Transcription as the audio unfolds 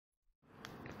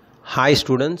Hi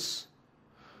students,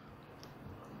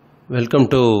 welcome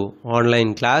to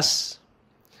online class.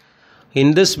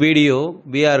 In this video,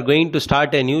 we are going to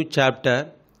start a new chapter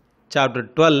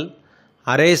 12,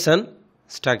 Arrays and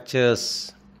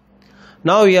Structures.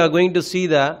 Now we are going to see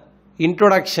the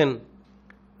introduction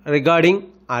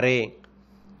regarding array.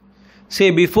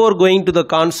 Say before going to the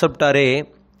concept array,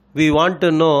 we want to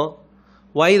know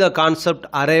why the concept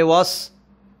array was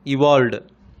evolved.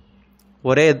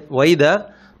 Why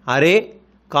the array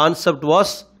concept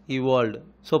was evolved.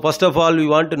 So first of all we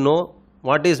want to know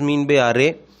what is mean by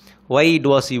array, why it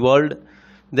was evolved,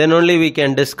 then only we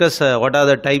can discuss what are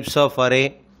the types of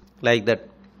array, like that.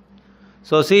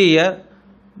 So see here,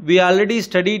 we already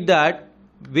studied that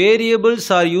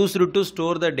variables are used to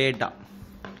store the data.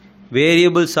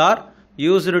 Variables are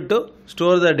used to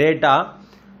store the data,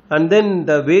 and then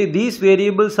the way these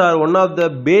variables are one of the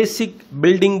basic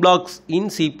building blocks in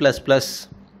C++.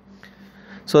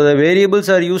 So the variables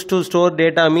are used to store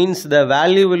data means the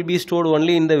value will be stored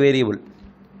only in the variable.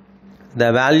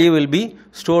 The value will be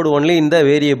stored only in the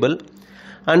variable.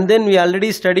 And then we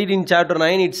already studied in chapter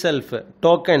 9 itself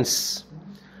tokens.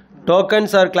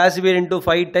 Tokens are classified into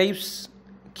 5 types: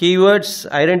 keywords,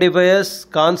 identifiers,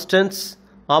 constants,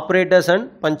 operators and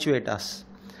punctuators.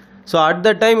 So at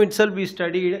the time itself we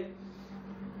studied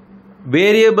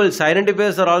variables.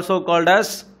 Identifiers are also called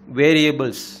as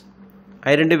variables.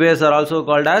 Identifiers are also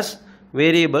called as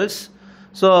variables.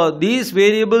 So these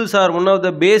variables are one of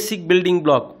the basic building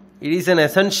block. It is an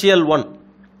essential one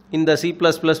in the C++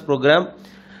 program.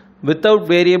 Without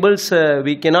variables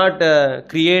we cannot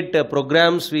create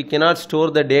programs, we cannot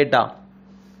store the data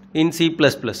in C++.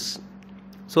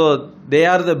 So they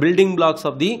are the building blocks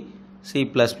of the C++.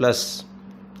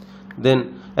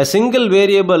 Then a single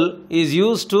variable is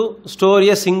used to store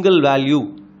a single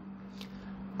value,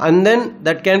 and then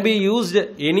that can be used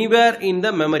anywhere in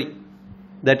the memory.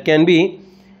 That can be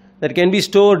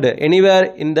stored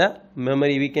anywhere in the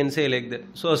memory, we can say like that.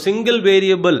 So a single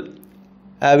variable,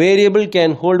 a variable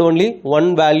can hold only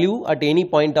one value at any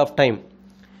point of time.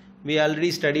 We already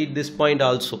studied this point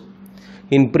also.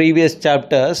 In previous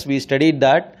chapters we studied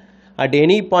that at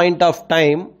any point of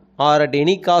time or at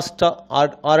any cost a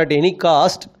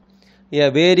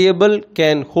variable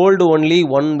can hold only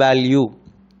one value.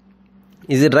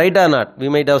 Is it right or not? We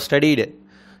might have studied it.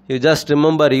 You just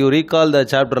remember, you recall the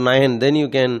chapter 9, then you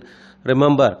can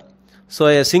remember. So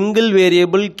a single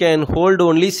variable can hold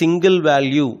only single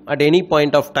value at any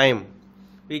point of time.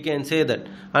 We can say that.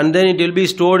 And then it will be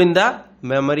stored in the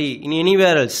memory, in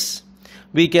anywhere else.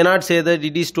 We cannot say that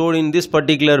it is stored in this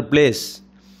particular place.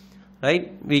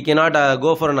 Right? We cannot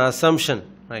go for an assumption.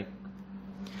 Right?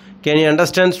 Can you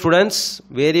understand, students?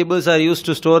 Variables are used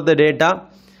to store the data,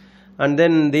 and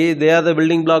then they are the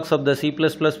building blocks of the C++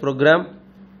 program.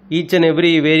 Each and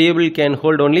every variable can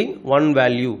hold only one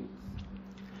value.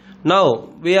 Now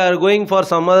we are going for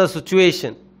some other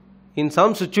situation. In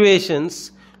some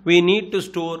situations we need to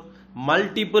store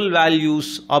multiple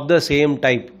values of the same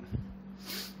type.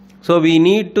 So we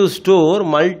need to store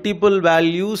multiple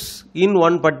values in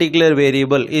one particular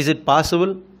variable. Is it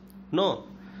possible? No,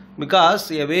 because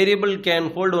a variable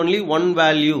can hold only one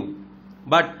value,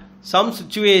 but some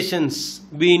situations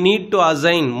we need to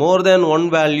assign more than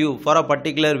one value for a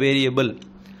particular variable.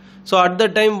 So at the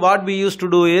time what we used to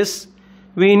do is,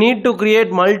 we need to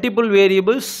create multiple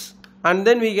variables and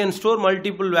then we can store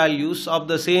multiple values of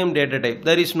the same data type.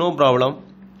 There is no problem.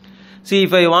 See,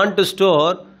 if I want to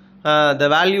store the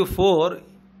value 4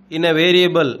 in a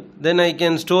variable, then I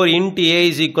can store int a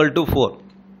is equal to 4.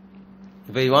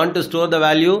 If I want to store the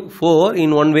value 4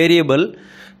 in one variable,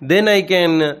 then I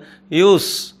can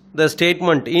use the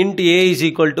statement int a is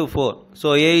equal to 4.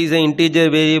 So a is an integer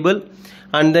variable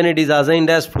and then it is assigned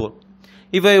as 4.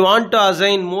 If I want to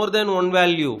assign more than one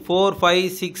value, 4,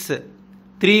 5, 6,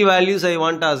 3 values I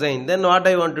want to assign, then what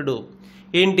I want to do?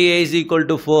 Int a is equal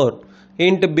to 4,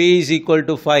 int b is equal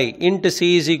to 5, int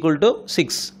c is equal to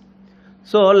 6.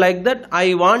 So like that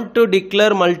I want to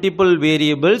declare multiple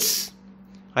variables.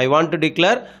 I want to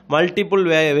declare multiple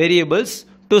variables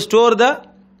to store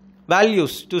the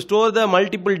values, to store the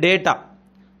multiple data,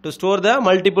 to store the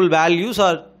multiple values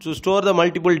or to store the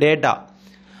multiple data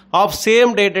of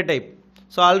same data type.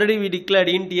 So already we declared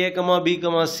int a comma b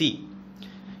comma c,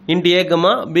 int a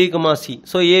comma b comma c.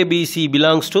 So a, b, c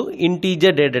belongs to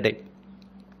integer data type.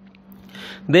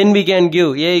 Then we can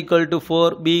give a equal to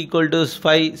 4, b equal to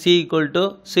 5, c equal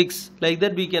to 6. Like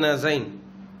that we can assign.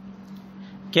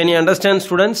 Can you understand,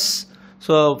 students?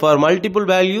 So for multiple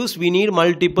values we need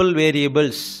multiple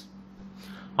variables.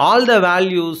 All the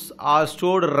values are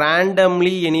stored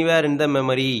randomly anywhere in the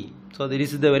memory. So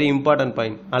this is the very important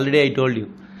point. Already I told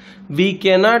you. We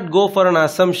cannot go for an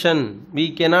assumption.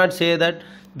 We cannot say that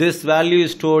this value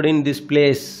is stored in this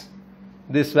place.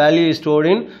 This value is stored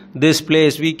in this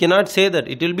place. We cannot say that.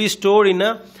 It will be stored in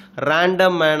a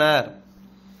random manner.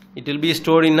 It will be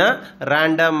stored in a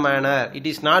random manner. It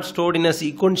is not stored in a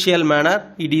sequential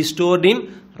manner. It is stored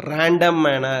in random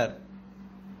manner.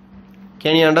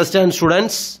 Can you understand,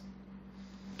 students?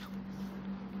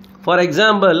 For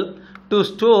example, to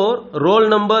store roll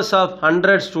numbers of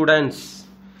 100 students.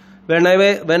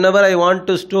 Whenever I want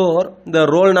to store the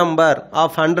roll number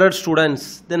of 100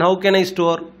 students, then how can I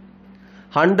store?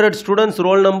 100 students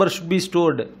roll number should be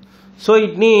stored. So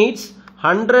it needs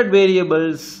 100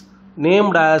 variables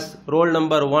named as roll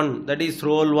number 1. That is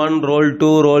roll 1, roll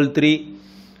 2, roll 3.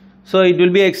 So it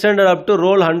will be extended up to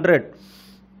roll 100.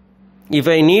 If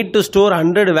I need to store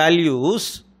 100 values,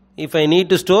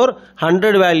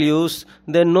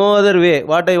 then no other way.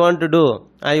 What I want to do?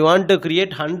 I want to create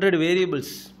 100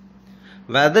 variables.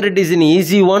 Whether it is an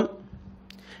easy one,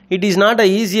 it is not an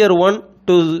easier one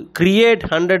to create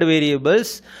 100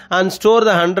 variables and store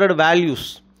the 100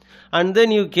 values. And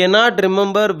then you cannot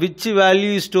remember which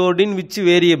value is stored in which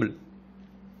variable.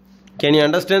 Can you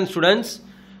understand, students?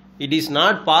 It is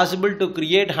not possible to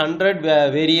create 100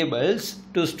 variables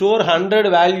to store 100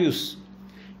 values.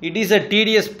 It is a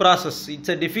tedious process. It's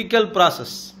a difficult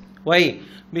process. Why?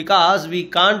 Because we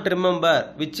can't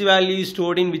remember which value is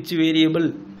stored in which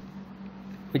variable.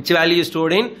 Which value is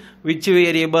stored in which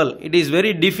variable. It is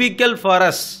very difficult for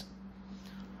us.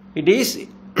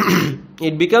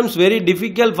 It becomes very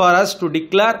difficult for us to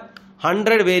declare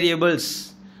 100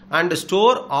 variables and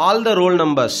store all the roll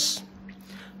numbers.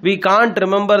 We can't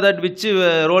remember that which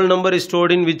roll number is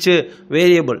stored in which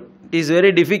variable. It is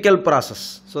very difficult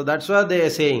process. So that's what they are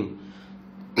saying.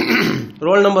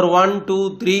 Roll number 1,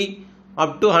 2, 3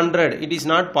 up to 100. It is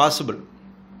not possible.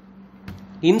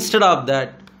 Instead of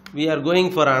that, we are going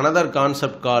for another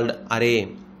concept called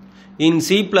array. In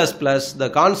C++, the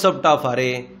concept of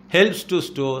array helps to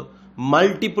store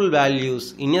multiple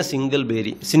values in a single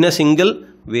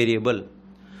variable.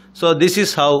 So this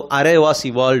is how array was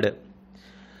evolved.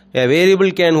 A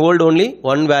variable can hold only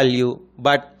one value,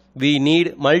 but we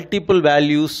need multiple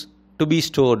values to be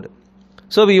stored.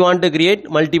 So we want to create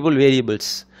multiple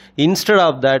variables. Instead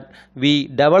of that, we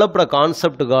developed a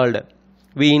concept called,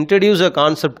 we introduced a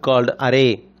concept called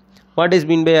array. What is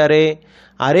meant by array?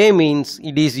 Array means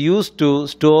it is used to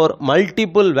store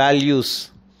multiple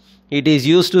values. It is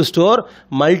used to store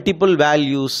multiple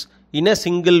values in a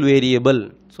single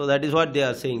variable. So that is what they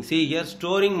are saying. See here,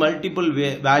 storing multiple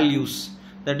values,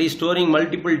 that is storing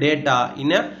multiple data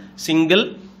in a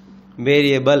single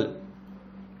variable.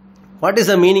 What is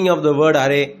the meaning of the word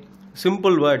array?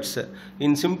 Simple words.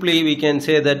 In simply we can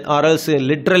say that, or else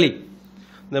literally,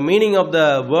 the meaning of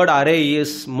the word array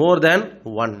is more than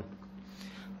one.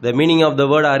 The meaning of the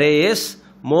word array is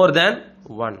more than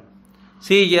one.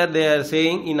 See here they are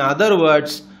saying, in other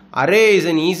words, array is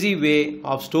an easy way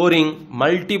of storing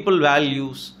multiple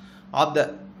values of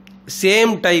the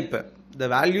same type. The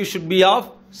value should be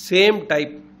of same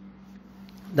type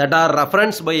that are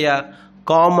referenced by a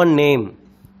common name.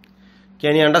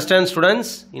 Can you understand,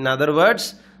 students? In other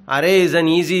words, array is an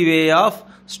easy way of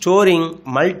storing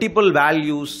multiple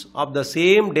values of the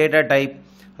same data type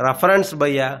referenced by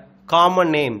a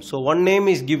common name. So one name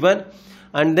is given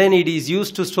and then it is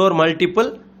used to store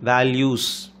multiple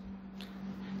values.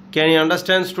 Can you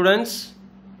understand, students?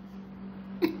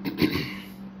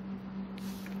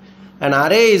 An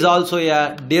array is also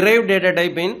a derived data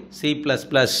type in C++.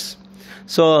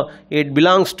 So it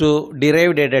belongs to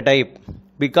derived data type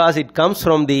because it comes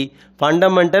from the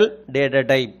fundamental data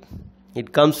type.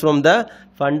 It comes from the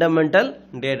fundamental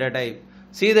data type.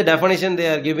 See the definition they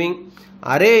are giving.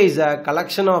 Array is a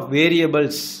collection of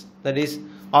variables, that is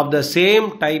of the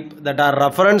same type, that are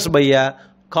referenced by a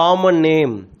common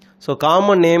name. So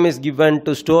common name is given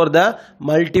to store the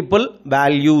multiple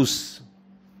values.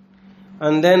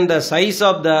 And then the size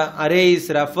of the array is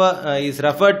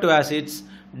referred to as its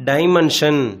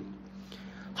dimension.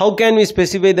 How can we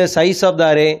specify the size of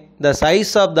the array? The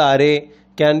size of the array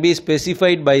can be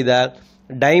specified by the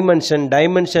dimension.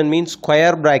 Dimension means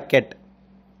square bracket.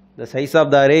 The size of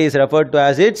the array is referred to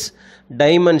as its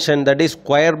dimension, that is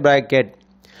square bracket.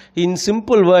 In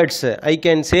simple words, I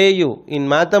can say you, in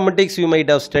mathematics you might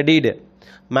have studied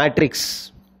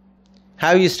matrix.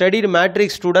 Have you studied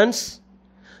matrix, students?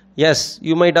 Yes,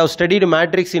 you might have studied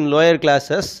matrix in lower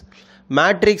classes.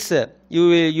 Matrix, you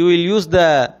will use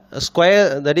the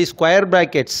square, that is square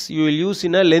brackets, you will use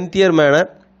in a lengthier manner.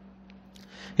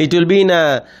 It will be in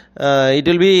a,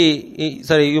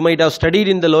 you might have studied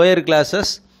in the lower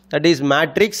classes, that is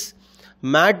matrix.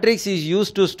 matrix is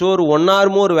used to store one or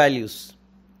more values.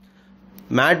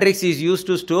 Matrix is used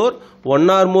to store one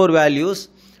or more values.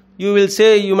 You will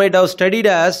say, you might have studied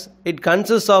as it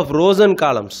consists of rows and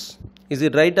columns. Is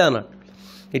it right or not?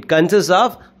 It consists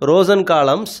of rows and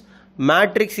columns.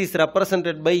 Matrix is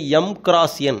represented by m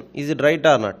cross n. Is it right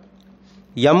or not?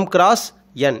 M cross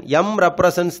n. M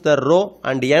represents the row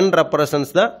and n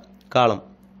represents the column.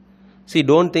 See,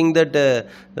 don't think that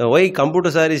why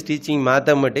computer science is teaching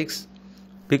mathematics.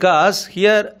 Because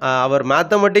here our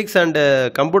mathematics and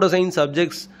computer science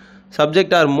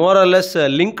subject are more or less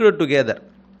linked together.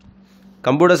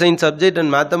 Computer science subject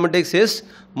and mathematics is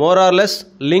more or less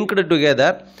linked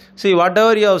together. See,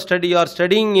 whatever you have studied, you are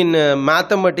studying in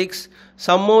mathematics,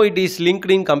 somehow it is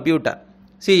linked in computer.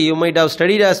 See, you might have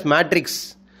studied as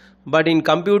matrix, but in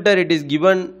computer it is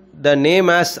given the name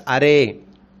as array.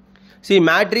 See,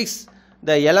 matrix,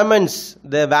 the elements,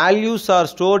 the values are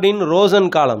stored in rows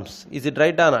and columns. Is it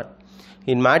right or not?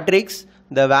 In matrix,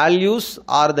 the values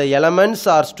or the elements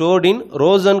are stored in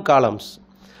rows and columns.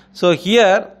 So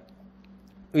here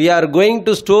we are going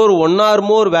to store one or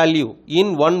more value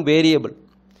in one variable.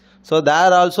 So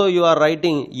there also you are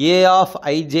writing a of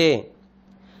ij.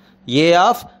 A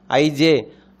of ij.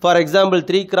 For example,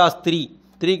 3 cross 3.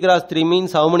 3 cross 3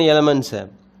 means how many elements?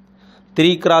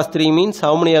 3 cross 3 means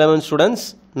how many elements,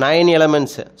 students? 9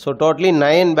 elements. So totally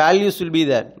 9 values will be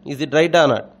there. Is it right or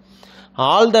not?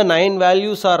 All the 9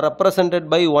 values are represented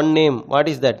by one name. What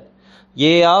is that?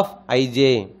 A of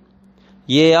ij.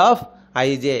 A of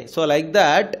ij. So like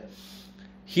that,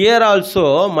 here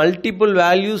also multiple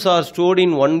values are stored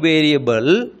in one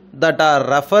variable that are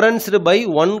referenced by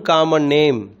one common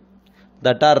name.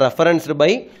 That are referenced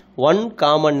by one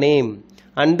common name.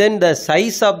 And then the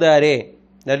size of the array,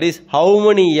 that is how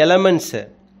many elements.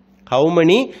 How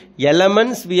many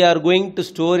elements we are going to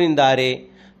store in the array,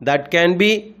 that can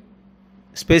be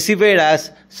specified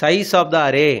as size of the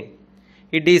array.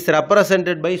 It is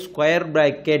represented by square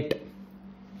bracket.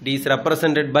 It is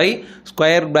represented by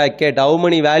square bracket. How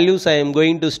many values I am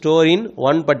going to store in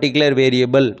one particular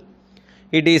variable.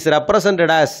 It is represented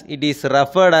as, it is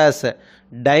referred as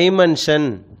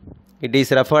dimension. It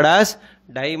is referred as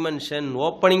dimension.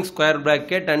 Opening square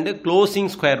bracket and closing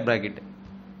square bracket.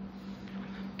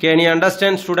 Can you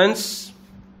understand, students?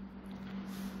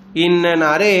 In an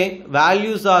array,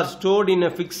 values are stored in a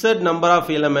fixed number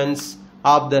of elements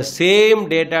of the same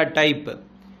data type,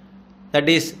 that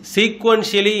is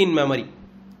sequentially in memory.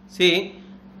 See,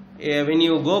 when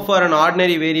you go for an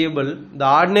ordinary variable, the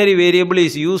ordinary variable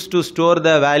is used to store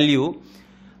the value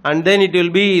and then it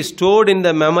will be stored in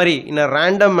the memory in a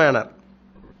random manner.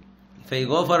 If I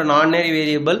go for an ordinary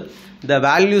variable, the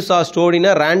values are stored in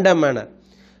a random manner.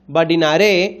 But in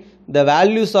array, the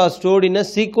values are stored in a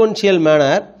sequential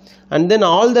manner and then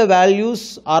all the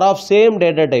values are of same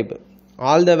data type.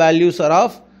 All the values are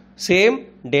of same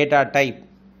data type.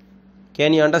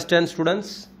 Can you understand,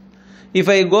 students? If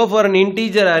I go for an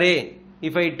integer array,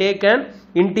 if I take an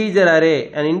integer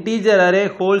array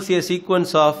holds a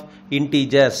sequence of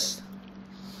integers.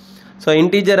 So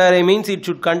integer array means it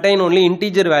should contain only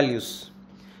integer values.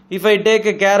 If I take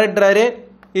a character array,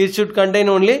 it should contain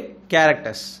only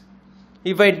characters.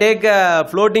 If I take a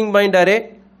floating point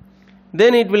array,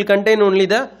 then it will contain only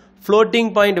the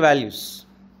floating point values.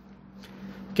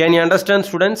 Can you understand,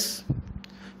 students?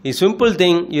 A simple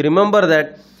thing, you remember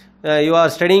that you are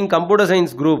studying computer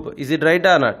science group. Is it right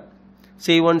or not?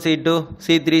 C1, C2,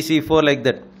 C3, C4 like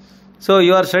that. So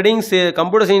you are studying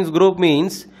computer science group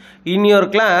means in your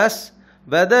class,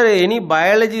 whether any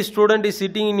biology student is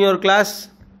sitting in your class?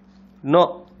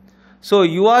 No. So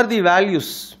you are the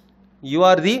values. You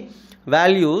are the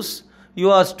values. You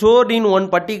are stored in one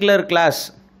particular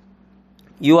class.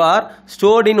 You are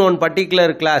stored in one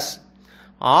particular class.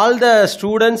 All the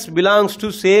students belongs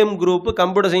to same group,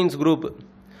 computer science group.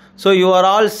 So you are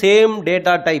all same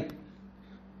data type.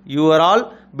 You are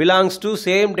all belongs to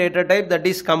same data type, that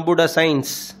is computer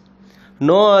science.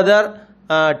 No other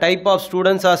type of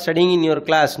students are studying in your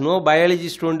class. No biology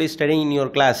student is studying in your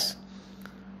class.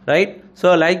 Right?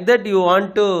 So like that you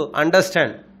want to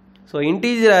understand. So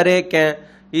integer array can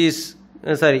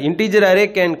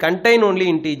contain only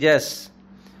integers.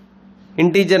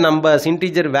 Integer numbers,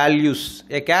 integer values.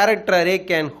 A character array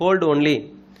can hold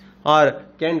only or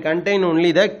can contain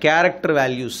only the character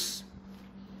values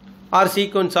or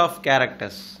sequence of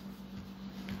characters.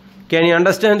 Can you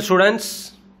understand,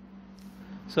 students?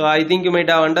 So I think you might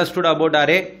have understood about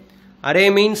array. Array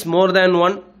means more than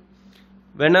one.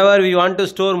 Whenever we want to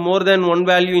store more than one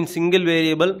value in single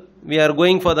variable, we are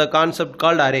going for the concept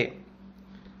called array.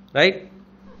 Right?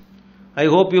 I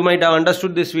hope you might have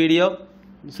understood this video.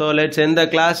 So let's end the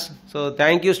class. So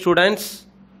thank you students.